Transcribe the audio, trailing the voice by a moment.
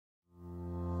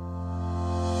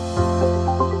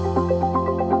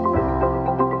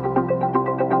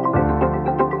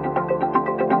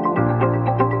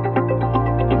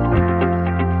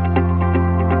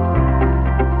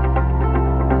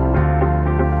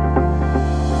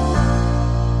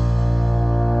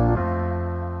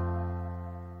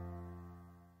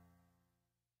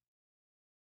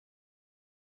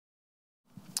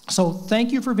So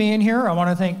thank you for being here. I want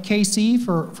to thank KC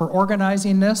for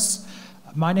organizing this.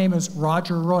 My name is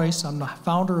Roger Royse. I'm the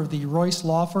founder of the Royse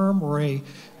Law Firm. We're a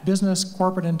business,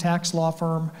 corporate, and tax law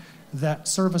firm that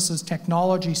services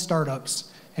technology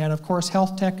startups. And of course,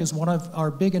 HealthTech is one of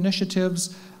our big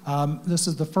initiatives. This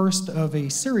is the first of a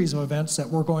series of events that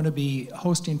we're going to be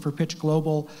hosting for Pitch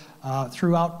Global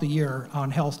throughout the year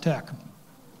on HealthTech.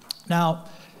 Now,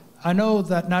 I know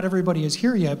that not everybody is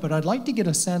here yet, but I'd like to get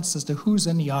a sense as to who's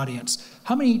in the audience.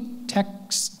 How many tech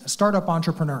startup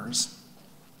entrepreneurs?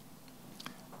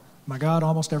 My God,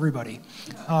 almost everybody.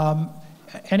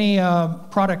 Any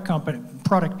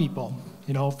product people,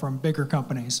 you know, from bigger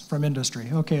companies, from industry?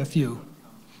 Okay, a few.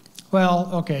 Well,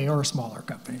 okay, or smaller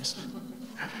companies.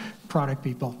 Product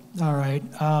people, all right.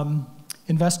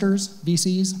 Investors,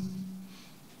 VCs?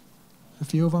 A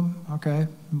few of them, okay.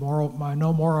 I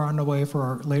know more are on the way for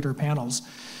our later panels.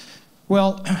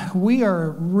 Well, we are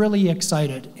really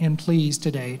excited and pleased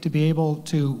today to be able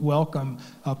to welcome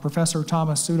Professor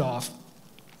Thomas Südhof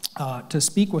to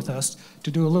speak with us, to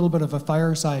do a little bit of a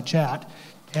fireside chat.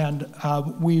 And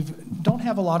we don't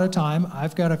have a lot of time.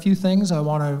 I've got a few things I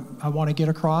want to get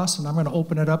across, and I'm going to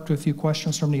open it up to a few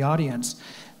questions from the audience.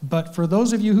 But for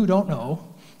those of you who don't know,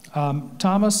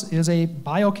 Thomas is a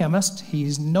biochemist.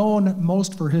 He's known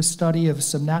most for his study of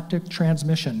synaptic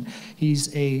transmission.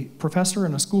 He's a professor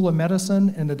in the School of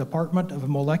Medicine in the Department of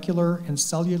Molecular and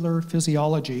Cellular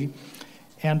Physiology,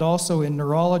 and also in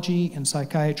neurology and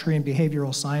psychiatry and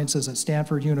behavioral sciences at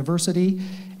Stanford University.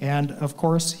 And of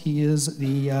course, he is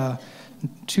the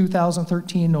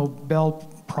 2013 Nobel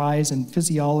Prize in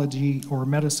Physiology or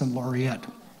Medicine laureate.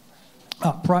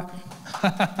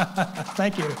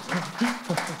 Thank you.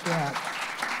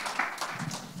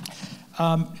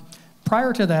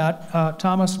 Prior to that,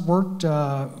 Thomas worked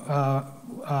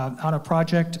on a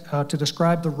project to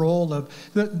describe the role of,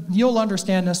 you'll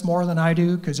understand this more than I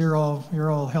do because you're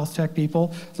all health tech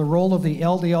people, the role of the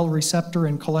LDL receptor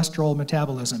in cholesterol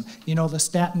metabolism, you know, the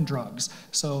statin drugs.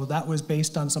 So that was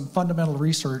based on some fundamental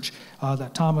research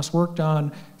that Thomas worked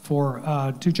on for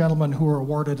two gentlemen who were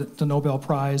awarded the Nobel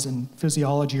Prize in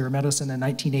Physiology or Medicine in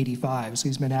 1985. So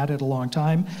he's been at it a long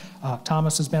time.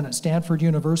 Thomas has been at Stanford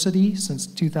University since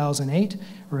 2008,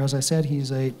 where, as I said,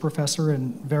 he's a professor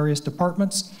in various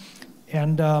departments.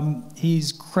 And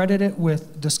he's credited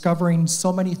with discovering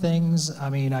so many things.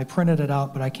 I mean, I printed it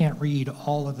out, but I can't read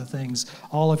all of the things,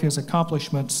 all of his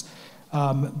accomplishments.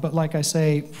 But like I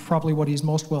say, probably what he's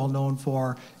most well known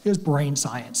for is brain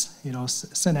science, you know,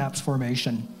 synapse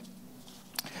formation.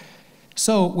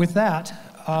 So with that,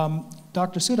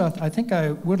 Dr. Südhof, I think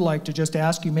I would like to just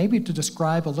ask you maybe to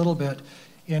describe a little bit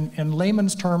in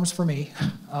layman's terms for me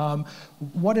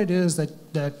what it is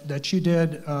that you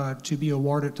did to be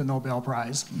awarded the Nobel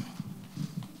Prize.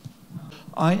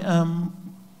 I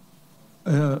am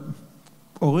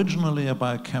originally a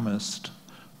biochemist,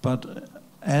 but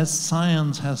as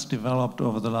science has developed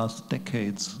over the last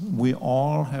decades, we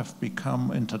all have become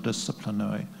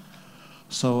interdisciplinary.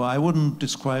 So I wouldn't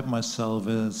describe myself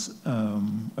as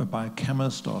a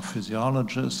biochemist or a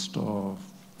physiologist or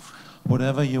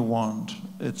whatever you want.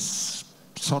 It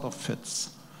sort of fits.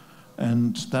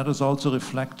 And that is also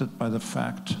reflected by the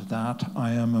fact that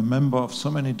I am a member of so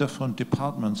many different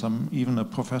departments. I'm even a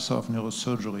professor of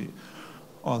neurosurgery,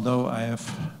 although I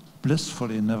have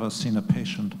blissfully never seen a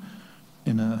patient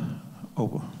in a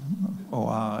OR,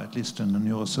 at least in a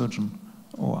neurosurgeon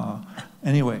OR.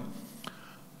 Anyway,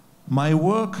 my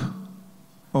work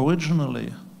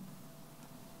originally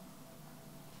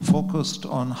focused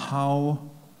on how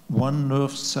one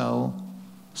nerve cell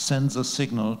sends a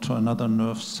signal to another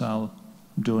nerve cell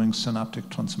during synaptic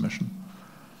transmission.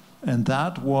 And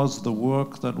that was the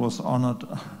work that was honored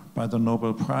by the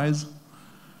Nobel Prize.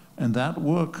 And that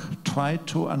work tried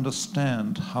to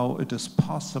understand how it is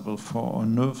possible for a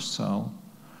nerve cell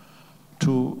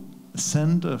to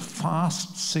send a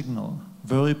fast signal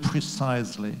very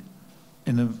precisely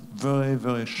in a very,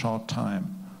 very short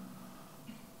time.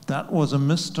 That was a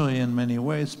mystery in many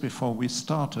ways before we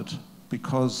started,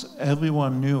 because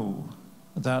everyone knew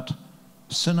that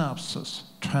synapses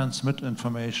transmit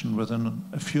information within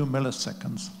a few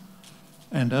milliseconds.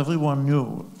 And everyone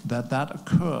knew that that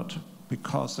occurred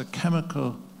because the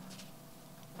chemical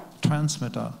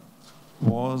transmitter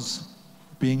was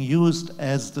being used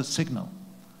as the signal.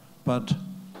 But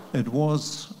it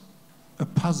was a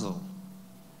puzzle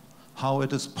how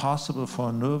it is possible for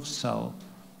a nerve cell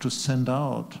to send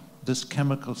out this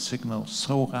chemical signal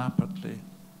so rapidly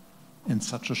in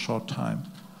such a short time.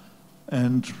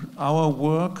 And our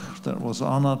work that was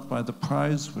honored by the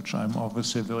prize, which I'm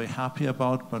obviously very happy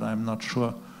about, but I'm not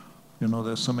sure You know,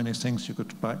 there's so many things you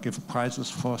could give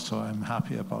prizes for, so I'm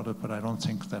happy about it, but I don't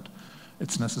think that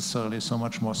it's necessarily so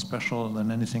much more special than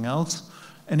anything else.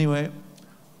 Anyway,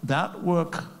 that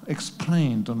work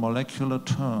explained in molecular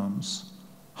terms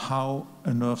how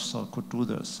a nerve cell could do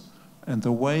this. And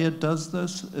the way it does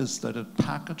this is that it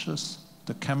packages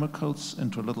the chemicals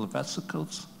into little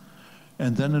vesicles,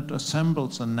 and then it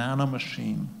assembles a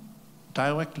nanomachine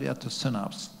directly at the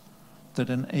synapse that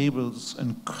enables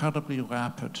incredibly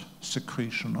rapid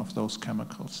secretion of those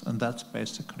chemicals. And that's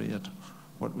basically it,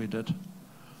 what we did.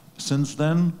 Since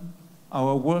then,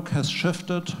 our work has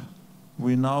shifted.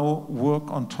 We now work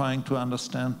on trying to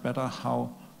understand better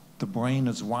how the brain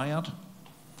is wired,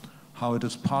 how it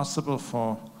is possible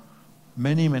for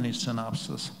many, many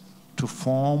synapses to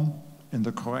form in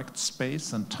the correct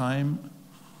space and time,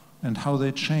 and how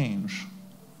they change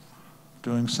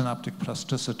during synaptic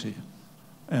plasticity.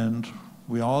 And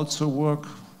we also work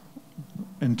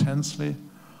intensely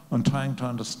on trying to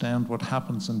understand what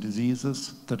happens in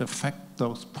diseases that affect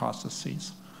those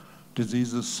processes.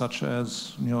 Diseases such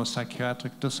as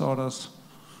neuropsychiatric disorders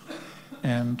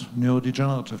and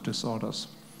neurodegenerative disorders.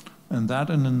 And that,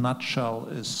 in a nutshell,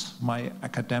 is my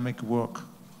academic work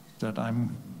that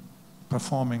I'm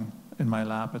performing in my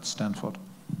lab at Stanford.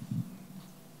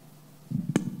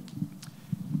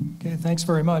 Okay, thanks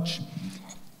very much.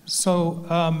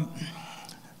 So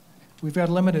we've got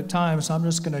limited time, so I'm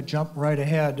just going to jump right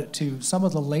ahead to some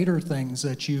of the later things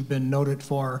that you've been noted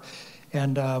for.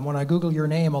 And when I Google your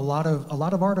name, a lot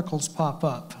of articles pop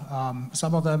up.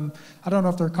 Some of them, I don't know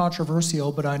if they're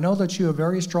controversial, but I know that you have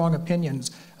very strong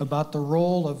opinions about the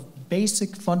role of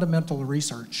basic fundamental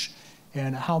research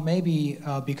and how maybe,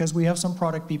 because we have some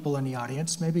product people in the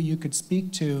audience, maybe you could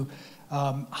speak to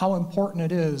how important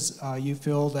it is, you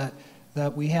feel,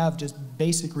 that we have just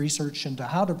basic research into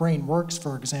how the brain works,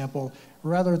 for example,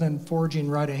 rather than forging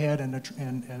right ahead,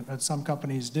 and some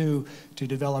companies do, to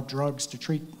develop drugs to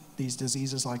treat these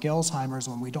diseases like Alzheimer's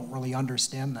when we don't really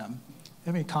understand them.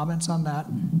 Have any comments on that?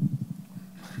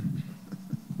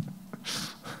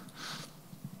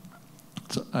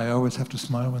 So I always have to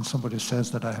smile when somebody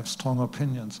says that I have strong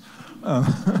opinions.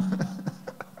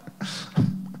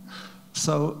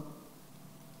 So,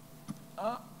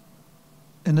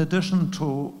 in addition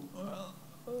to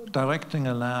directing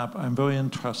a lab, I'm very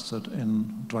interested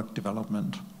in drug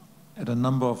development at a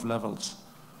number of levels.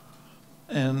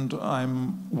 And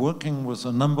I'm working with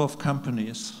a number of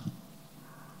companies,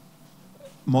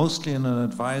 mostly in an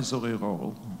advisory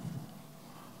role.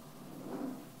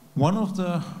 One of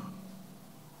the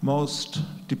most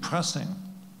depressing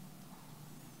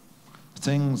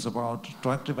things about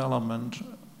drug development,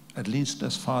 at least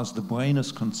as far as the brain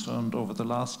is concerned, over the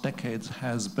last decades,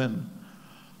 has been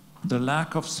the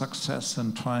lack of success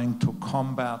in trying to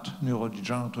combat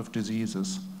neurodegenerative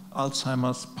diseases,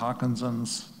 Alzheimer's,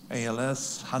 Parkinson's,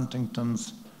 ALS,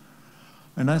 Huntington's.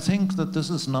 And I think that this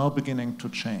is now beginning to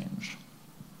change.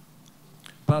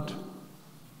 But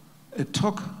it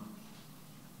took,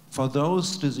 for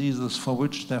those diseases for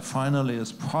which there finally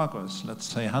is progress, let's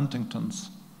say Huntington's,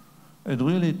 it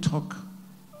really took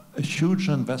a huge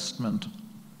investment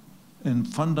in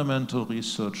fundamental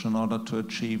research in order to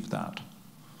achieve that.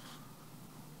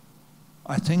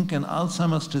 I think in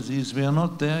Alzheimer's disease we are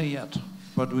not there yet,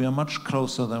 but we are much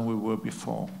closer than we were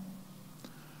before.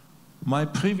 My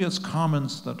previous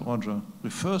comments that Roger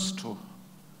refers to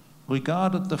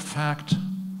regarded the fact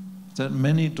that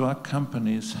many drug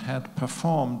companies had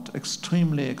performed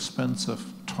extremely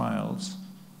expensive trials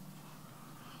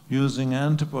using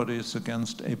antibodies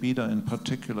against A-beta in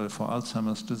particular for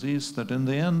Alzheimer's disease that in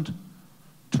the end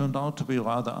turned out to be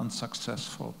rather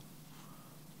unsuccessful.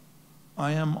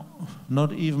 I am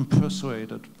not even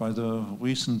persuaded by the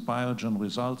recent Biogen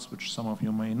results, which some of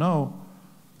you may know,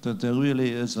 that there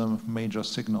really is a major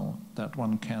signal that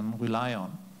one can rely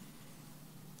on.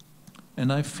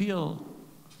 And I feel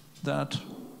that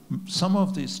some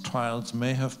of these trials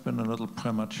may have been a little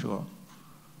premature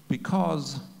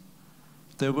because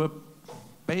they were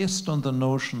based on the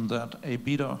notion that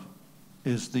A-beta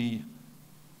is the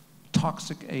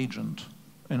toxic agent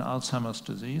in Alzheimer's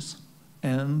disease,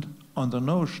 and on the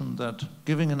notion that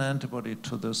giving an antibody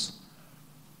to this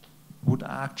would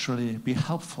actually be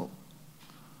helpful.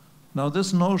 Now,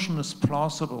 this notion is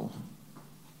plausible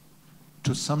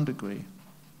to some degree,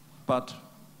 but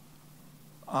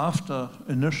after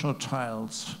initial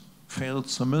trials failed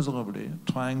so miserably,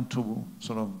 trying to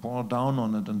sort of bore down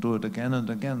on it and do it again and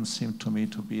again seemed to me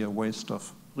to be a waste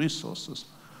of resources,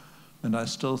 and I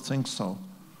still think so.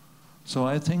 So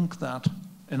I think that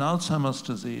in Alzheimer's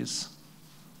disease,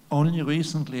 only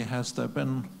recently has there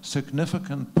been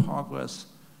significant progress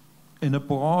in a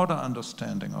broader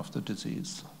understanding of the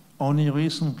disease. Only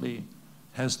recently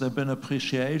has there been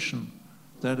appreciation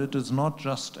that it is not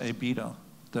just A beta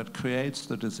that creates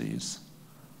the disease,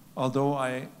 although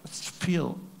I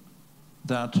feel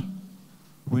that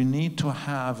we need to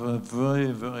have a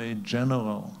very, very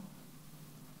general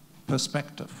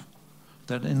perspective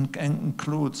that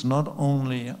includes not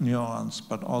only neurons,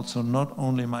 but also not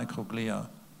only microglia,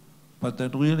 but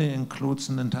that really includes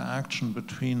an interaction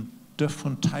between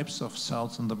different types of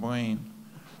cells in the brain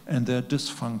and their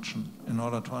dysfunction in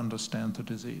order to understand the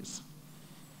disease.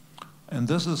 And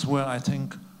this is where I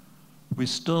think we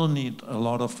still need a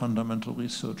lot of fundamental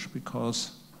research,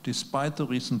 because despite the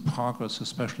recent progress,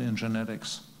 especially in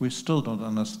genetics, we still don't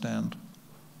understand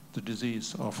the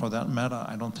disease, or for that matter,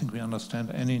 I don't think we understand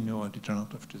any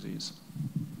neurodegenerative disease.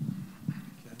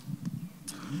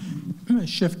 I'm going to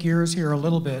shift gears here a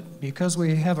little bit. Because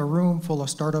we have a room full of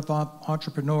startup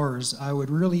entrepreneurs, I would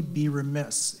really be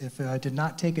remiss if I did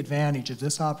not take advantage of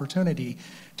this opportunity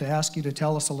to ask you to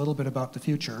tell us a little bit about the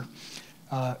future,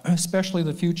 especially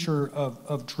the future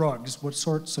of drugs. What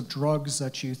sorts of drugs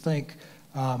that you think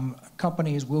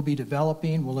companies will be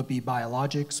developing? Will it be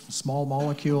biologics, small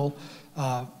molecule?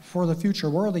 For the future,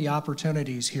 what are the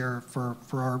opportunities here for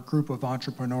our group of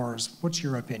entrepreneurs? What's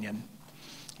your opinion?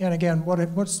 And again, what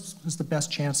is the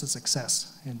best chance of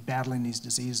success in battling these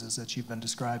diseases that you've been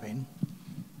describing?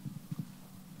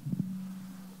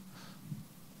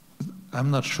 I'm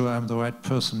not sure I'm the right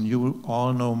person. You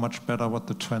all know much better what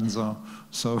the trends are,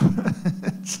 so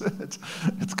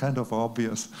it's kind of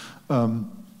obvious.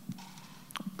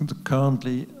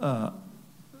 Currently,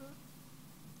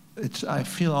 I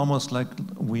feel almost like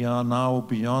we are now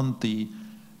beyond the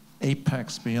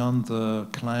apex, beyond the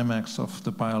climax of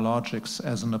the biologics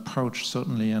as an approach,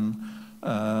 certainly in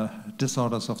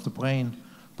disorders of the brain,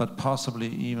 but possibly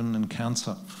even in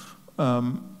cancer.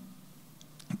 And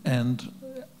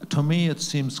to me, it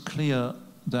seems clear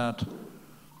that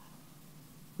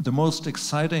the most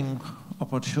exciting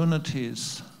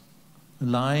opportunities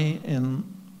lie in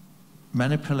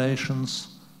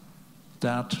manipulations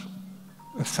that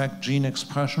affect gene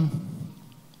expression,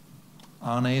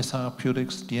 RNA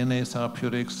therapeutics, DNA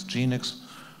therapeutics,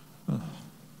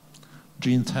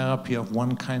 gene therapy of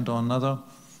one kind or another.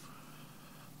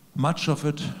 Much of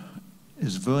it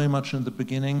is very much in the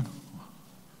beginning,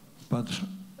 but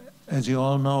as you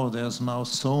all know, there's now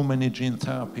so many gene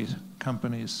therapy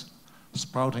companies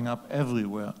sprouting up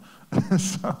everywhere.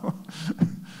 So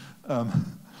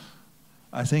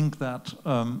I think that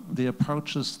the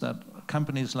approaches that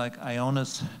companies like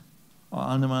Ionis or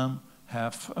Alnylam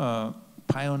have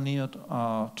pioneered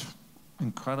are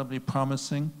incredibly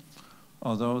promising,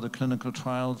 although the clinical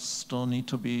trials still need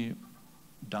to be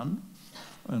done,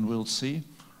 and we'll see.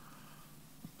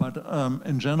 But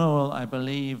in general, I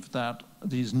believe that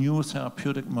these new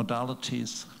therapeutic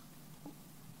modalities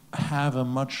have a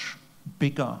much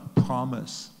bigger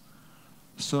promise,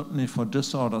 certainly for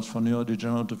disorders, for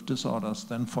neurodegenerative disorders,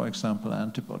 than, for example,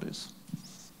 antibodies.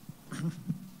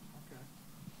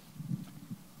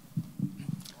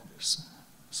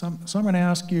 So I'm going to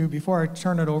ask you, before I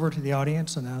turn it over to the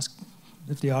audience and ask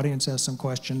if the audience has some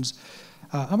questions,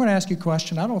 I'm going to ask you a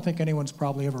question I don't think anyone's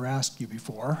probably ever asked you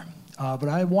before, but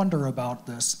I wonder about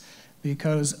this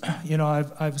because, you know,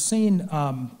 I've seen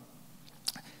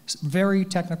very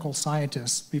technical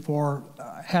scientists before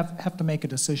have to make a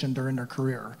decision during their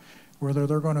career, whether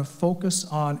they're going to focus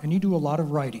on, and you do a lot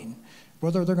of writing,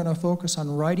 whether they're going to focus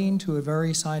on writing to a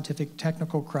very scientific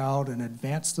technical crowd and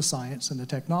advance the science and the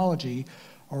technology,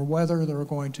 or whether they're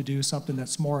going to do something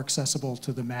that's more accessible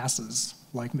to the masses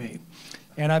like me.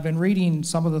 And I've been reading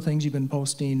some of the things you've been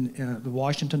posting, the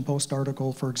Washington Post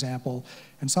article, for example,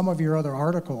 and some of your other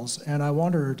articles, and I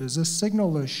wonder, does this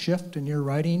signal a shift in your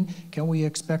writing? Can we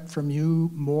expect from you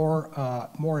more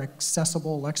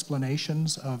accessible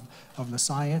explanations of the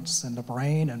science and the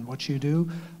brain and what you do,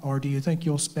 or do you think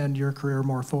you'll spend your career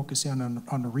more focusing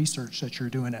on the research that you're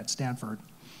doing at Stanford?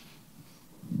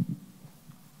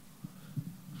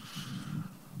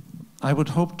 I would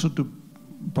hope to do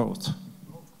both,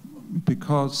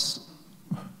 because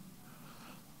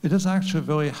it is actually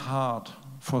very hard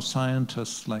for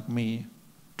scientists like me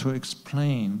to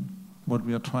explain what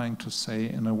we are trying to say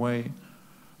in a way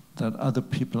that other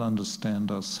people understand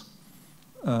us,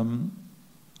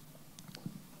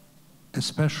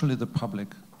 especially the public.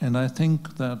 And I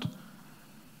think that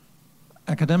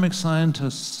academic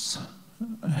scientists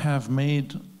have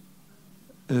made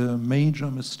a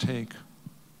major mistake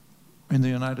in the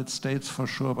United States for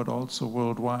sure, but also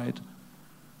worldwide,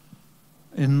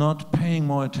 in not paying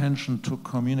more attention to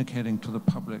communicating to the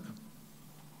public.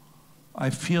 I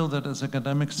feel that as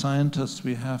academic scientists,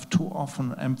 we have too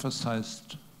often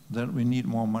emphasized that we need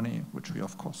more money, which we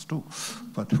of course do,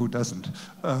 but who doesn't?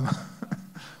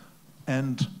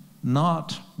 And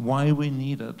not why we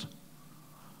need it.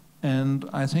 And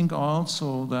I think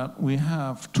also that we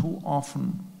have too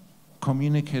often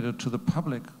communicated to the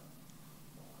public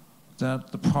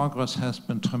that the progress has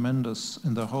been tremendous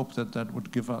in the hope that that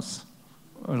would give us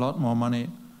a lot more money,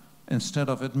 instead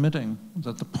of admitting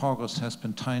that the progress has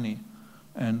been tiny,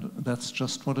 and that's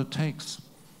just what it takes.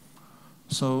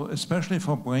 So especially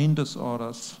for brain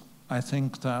disorders, I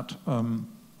think that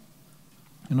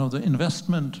the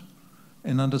investment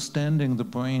in understanding the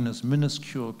brain is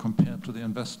minuscule compared to the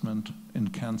investment in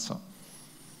cancer.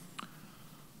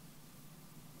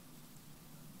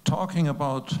 Talking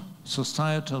about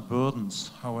societal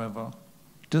burdens, however,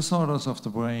 disorders of the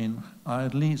brain are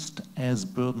at least as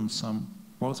burdensome,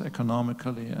 both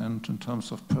economically and in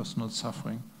terms of personal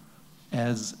suffering,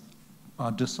 as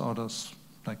are disorders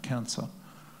like cancer.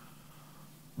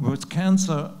 With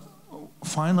cancer,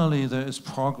 finally there is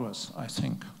progress, I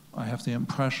think. I have the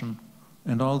impression.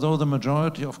 And although the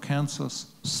majority of cancers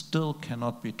still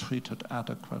cannot be treated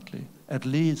adequately, at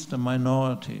least a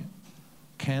minority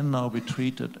can now be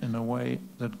treated in a way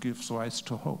that gives rise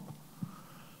to hope.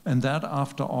 And that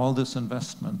after all this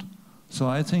investment. So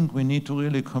I think we need to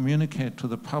really communicate to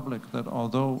the public that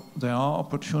although there are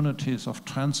opportunities of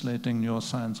translating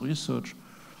neuroscience research,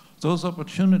 those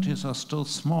opportunities are still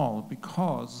small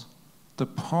because the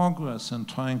progress in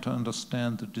trying to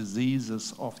understand the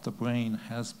diseases of the brain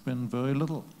has been very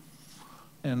little.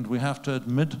 And we have to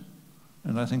admit,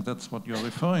 and I think that's what you're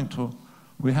referring to,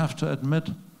 we have to admit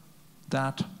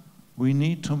that we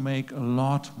need to make a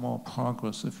lot more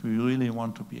progress if we really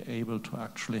want to be able to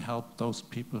actually help those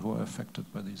people who are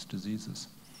affected by these diseases.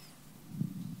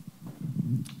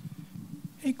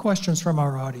 Any questions from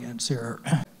our audience here?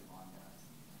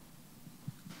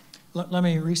 Let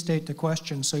me restate the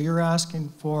question. So you're asking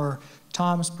for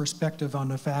Tom's perspective on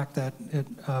the fact that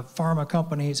pharma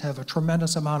companies have a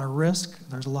tremendous amount of risk.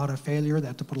 There's a lot of failure. They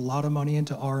have to put a lot of money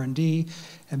into R&D,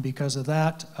 and because of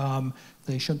that,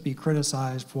 they shouldn't be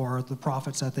criticized for the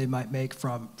profits that they might make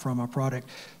from a product.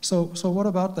 So what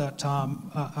about that, Tom?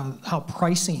 How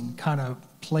pricing kind of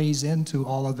plays into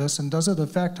all of this, and does it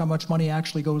affect how much money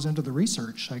actually goes into the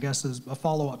research? I guess is a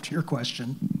follow-up to your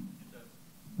question.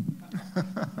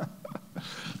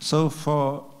 So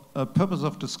for a purpose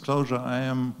of disclosure, I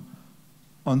am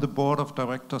on the board of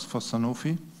directors for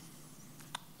Sanofi.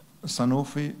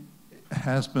 Sanofi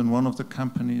has been one of the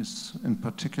companies, in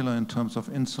particular in terms of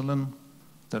insulin,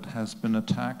 that has been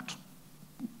attacked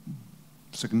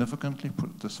significantly,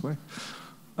 put it this way.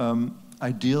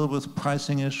 I deal with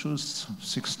pricing issues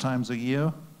 6 times a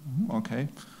year, okay.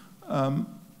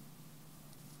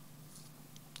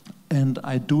 And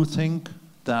I do think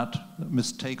that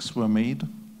mistakes were made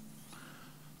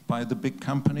by the big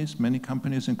companies, many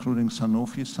companies, including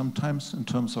Sanofi sometimes, in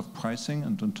terms of pricing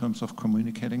and in terms of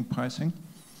communicating pricing.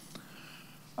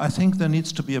 I think there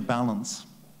needs to be a balance.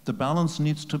 The balance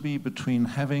needs to be between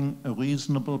having a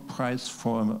reasonable price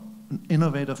for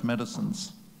innovative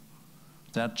medicines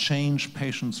that change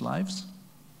patients' lives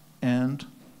and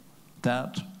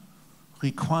that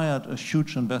required a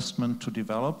huge investment to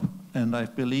develop, and I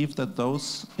believe that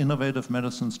those innovative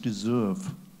medicines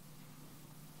deserve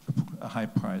a high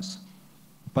price.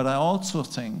 But I also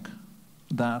think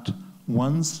that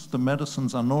once the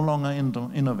medicines are no longer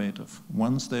innovative,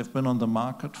 once they've been on the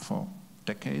market for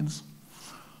decades,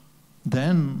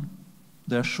 then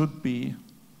there should be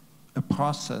a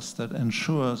process that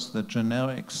ensures that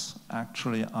generics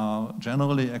actually are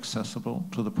generally accessible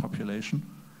to the population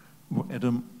at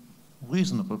a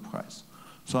reasonable price.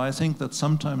 So I think that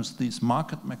sometimes these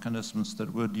market mechanisms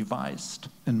that were devised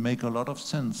and make a lot of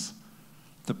sense,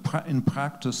 in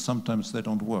practice sometimes they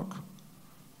don't work.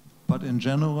 But in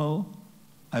general,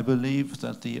 I believe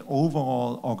that the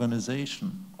overall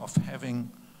organization of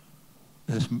having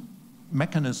this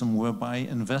mechanism whereby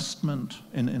investment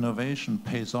in innovation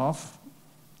pays off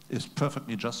is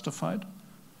perfectly justified,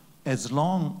 as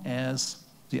long as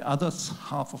the other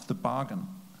half of the bargain,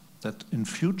 that in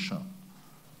future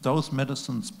those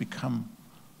medicines become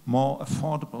more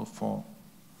affordable for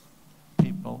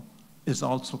people, is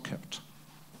also kept.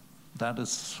 That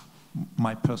is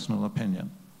my personal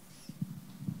opinion.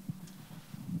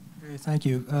 Okay, thank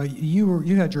you.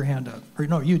 You had your hand up. Or,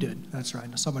 no, you did. That's right.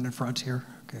 Someone in front here.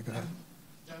 Okay, go ahead.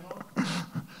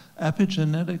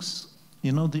 Epigenetics,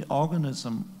 you know, the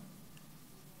organism,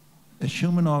 a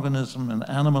human organism, an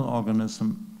animal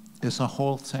organism, is a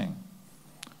whole thing.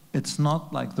 It's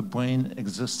not like the brain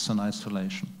exists in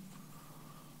isolation.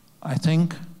 I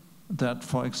think that,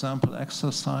 for example,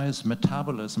 exercise,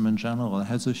 metabolism in general,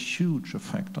 has a huge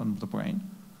effect on the brain.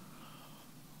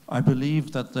 I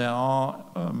believe that there are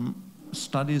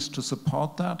studies to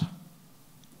support that.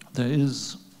 There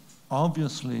is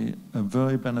obviously a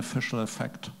very beneficial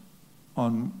effect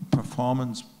on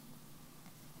performance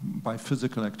by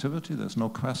physical activity, there's no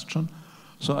question.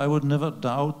 So I would never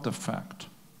doubt the fact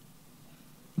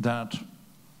that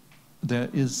there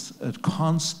is a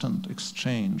constant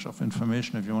exchange of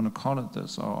information, if you want to call it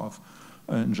this, or of,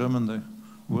 in German the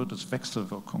word is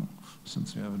Wechselwirkung,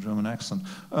 since you have a German accent.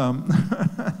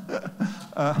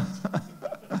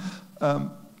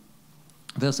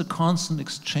 There's a constant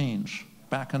exchange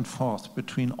back and forth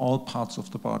between all parts of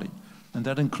the body, and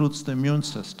that includes the immune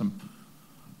system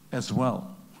as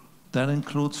well. That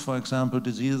includes, for example,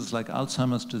 diseases like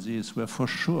Alzheimer's disease, where for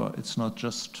sure it's not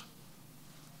just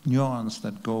neurons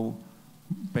that go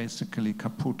basically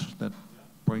kaput, that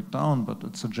break down, but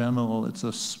it's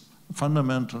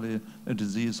fundamentally a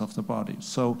disease of the body.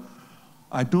 So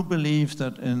I do believe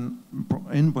that in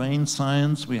brain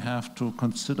science we have to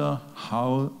consider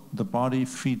how the body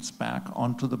feeds back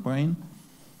onto the brain,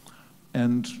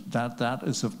 and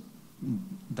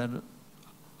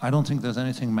I don't think there's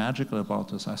anything magical about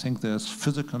this. I think there's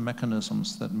physical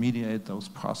mechanisms that mediate those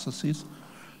processes,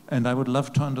 and I would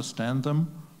love to understand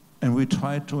them. And we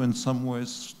try to, in some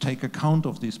ways, take account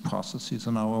of these processes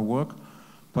in our work,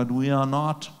 but we are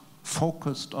not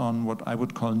focused on what I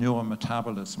would call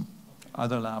neurometabolism.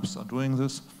 Other labs are doing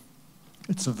this.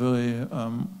 It's a very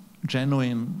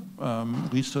genuine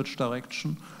research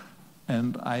direction,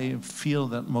 and I feel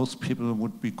that most people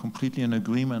would be completely in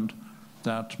agreement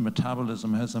that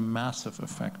metabolism has a massive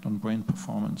effect on brain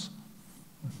performance.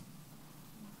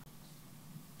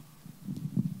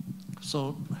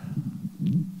 So,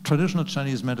 traditional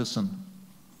Chinese medicine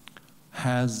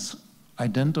has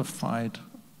identified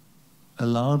a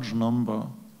large number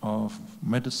of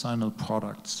medicinal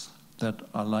products that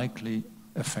are likely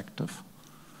effective.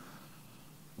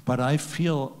 But I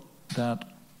feel that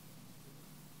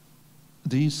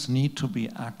these need to be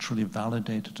actually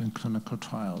validated in clinical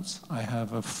trials.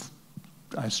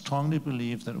 I strongly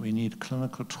believe that we need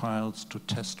clinical trials to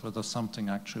test whether something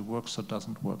actually works or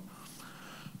doesn't work.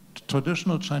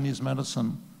 Traditional Chinese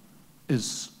medicine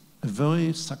is a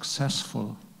very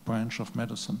successful branch of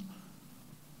medicine.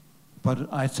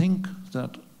 But I think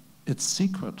that its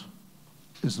secret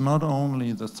is not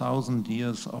only the 1,000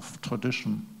 years of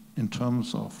tradition in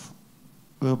terms of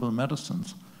herbal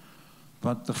medicines,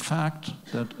 but the fact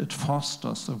that it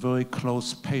fosters a very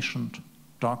close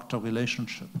patient-doctor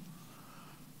relationship,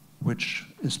 which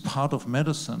is part of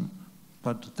medicine,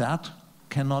 but that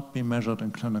cannot be measured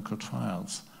in clinical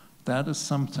trials. That is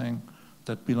something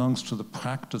that belongs to the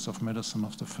practice of medicine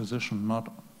of the physician,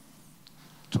 not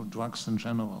to drugs in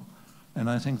general. And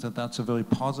I think that that's a very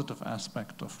positive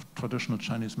aspect of traditional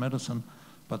Chinese medicine,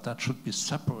 but that should be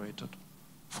separated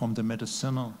from the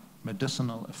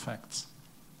medicinal effects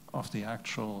of the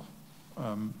actual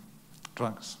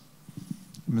drugs.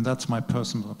 I mean, that's my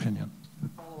personal opinion.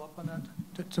 Follow up on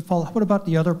that? To follow, what about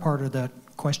the other part of that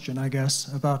question, I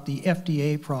guess, about the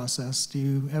FDA process? Do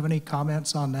you have any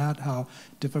comments on that, how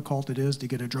difficult it is to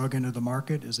get a drug into the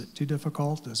market? Is it too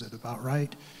difficult? Is it about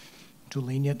right? Too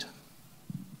lenient?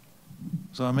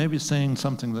 So I may be saying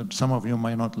something that some of you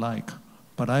might not like,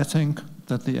 but I think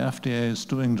that the FDA is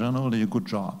doing generally a good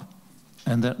job,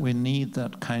 and that we need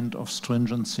that kind of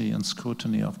stringency and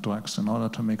scrutiny of drugs in order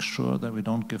to make sure that we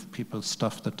don't give people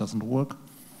stuff that doesn't work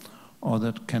or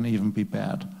that can even be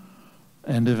bad.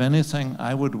 And if anything,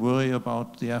 I would worry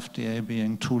about the FDA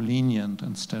being too lenient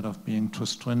instead of being too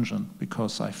stringent,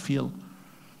 because I feel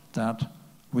that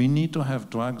we need to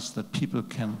have drugs that people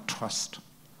can trust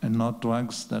and not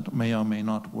drugs that may or may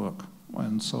not work.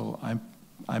 And so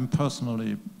I'm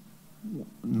personally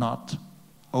not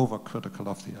overcritical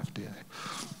of the FDA.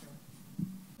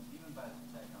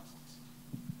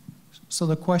 So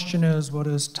the question is, what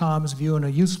is Tom's view on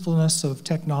the usefulness of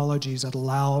technologies that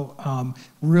allow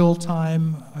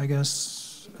real-time, I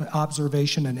guess,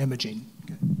 observation and imaging?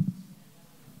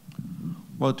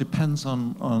 Well, it depends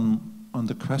on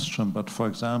the question, but for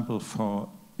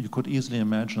example, you could easily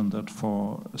imagine that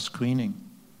for screening,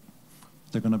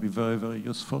 they're going to be very, very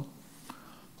useful.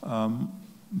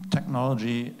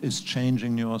 Technology is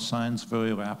changing neuroscience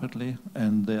very rapidly,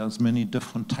 and there's many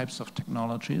different types of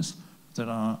technologies that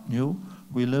are new.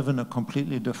 We live in a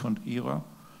completely different era.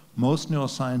 Most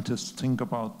neuroscientists think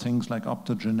about things like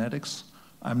optogenetics.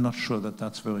 I'm not sure that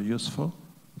that's very useful,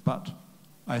 but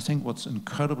I think what's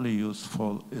incredibly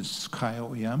useful is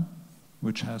cryo-EM,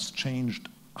 which has changed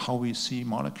how we see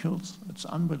molecules. It's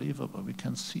unbelievable. We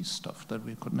can see stuff that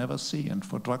we could never see. And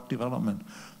for drug development,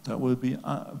 that will be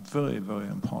very, very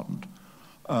important.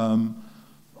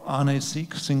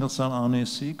 RNA-seq, single-cell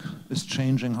RNA-seq, is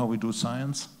changing how we do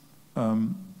science.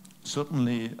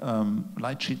 Certainly,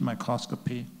 light sheet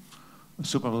microscopy,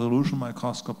 super-resolution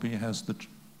microscopy has the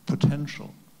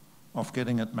potential of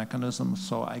getting at mechanisms.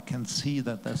 So I can see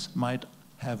that this might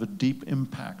have a deep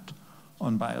impact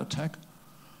on biotech.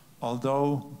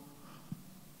 Although,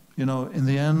 you know, in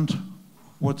the end,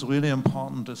 what's really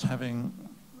important is having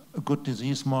a good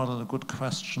disease model, a good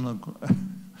question,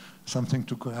 something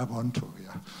to grab onto.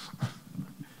 Yeah.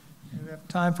 We have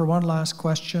time for one last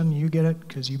question. You get it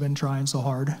because you've been trying so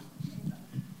hard.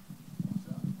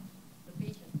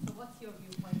 So what's your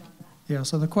viewpoint on that? Yeah,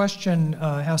 so the question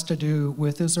has to do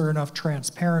with, is there enough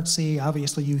transparency?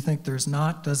 Obviously, you think there's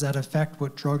not. Does that affect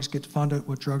what drugs get funded,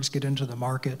 what drugs get into the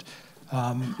market,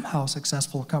 how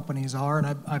successful companies are?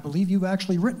 And I believe you've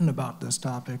actually written about this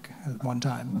topic at one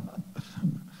time.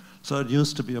 So it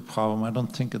used to be a problem. I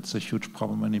don't think it's a huge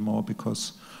problem anymore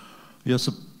because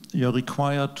you're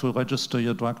required to register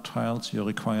your drug trials. You're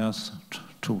required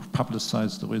to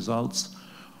publicize the results.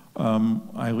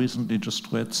 I recently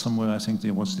just read somewhere, I think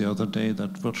it was the other day,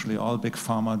 that virtually all big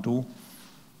pharma do.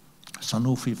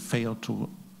 Sanofi failed to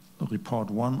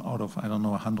report 1 out of, I don't know,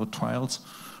 100 trials.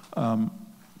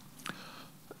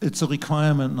 It's a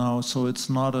requirement now, so it's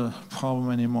not a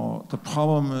problem anymore. The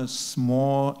problem is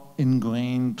more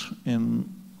ingrained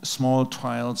in small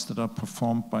trials that are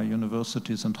performed by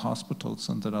universities and hospitals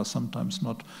and that are sometimes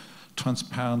not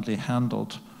transparently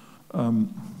handled.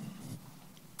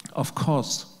 Of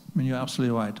course, I mean, you're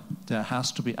absolutely right. There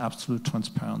has to be absolute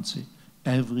transparency.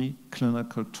 Every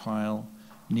clinical trial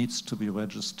needs to be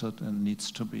registered and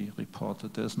needs to be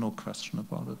reported. There's no question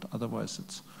about it. Otherwise,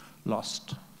 it's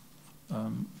lost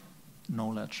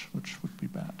knowledge, which would be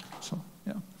bad. So,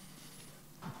 yeah.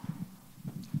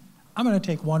 I'm going to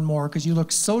take one more because you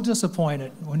look so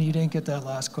disappointed when you didn't get that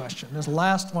last question. This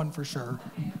last one for sure.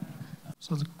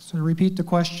 So to repeat the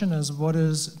question is, what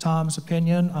is Tom's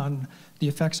opinion on the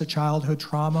effects of childhood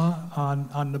trauma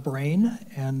on the brain,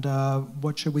 and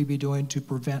what should we be doing to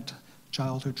prevent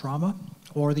childhood trauma,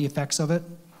 or the effects of it?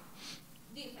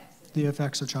 The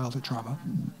effects of childhood trauma.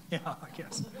 Yeah, I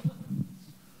guess.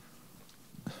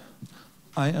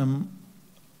 I am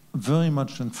very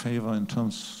much in favor in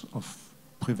terms of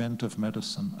preventive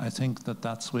medicine. I think that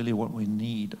that's really what we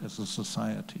need as a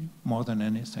society, more than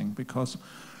anything, because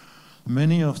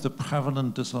many of the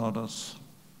prevalent disorders,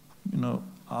 you know,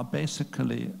 are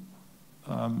basically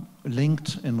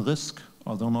linked in risk,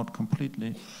 although not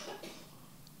completely,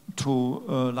 to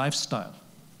lifestyle.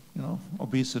 You know,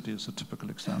 obesity is a typical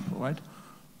example, right?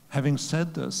 Having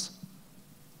said this,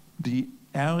 the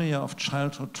area of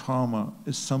childhood trauma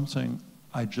is something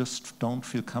I just don't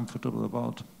feel comfortable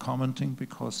about commenting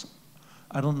because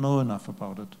I don't know enough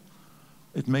about it.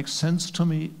 It makes sense to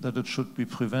me that it should be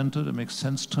prevented. It makes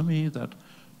sense to me that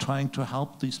trying to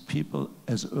help these people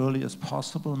as early as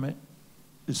possible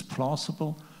is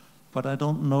plausible, but I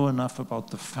don't know enough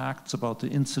about the facts, about the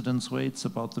incidence rates,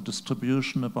 about the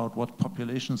distribution, about what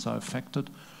populations are affected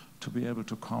to be able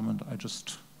to comment. I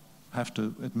just have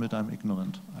to admit I'm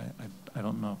ignorant. I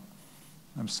don't know.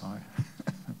 I'm sorry.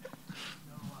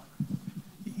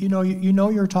 You know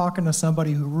you're talking to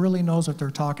somebody who really knows what they're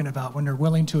talking about when they're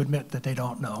willing to admit that they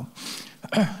don't know.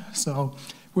 So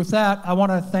with that, I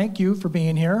want to thank you for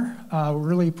being here. We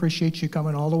really appreciate you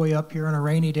coming all the way up here on a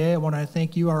rainy day. I want to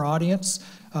thank you, our audience.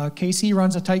 KC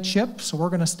runs a tight ship, so we're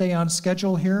going to stay on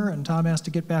schedule here, and Tom has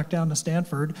to get back down to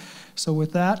Stanford. So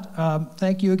with that,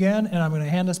 thank you again, and I'm going to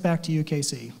hand this back to you,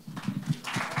 KC.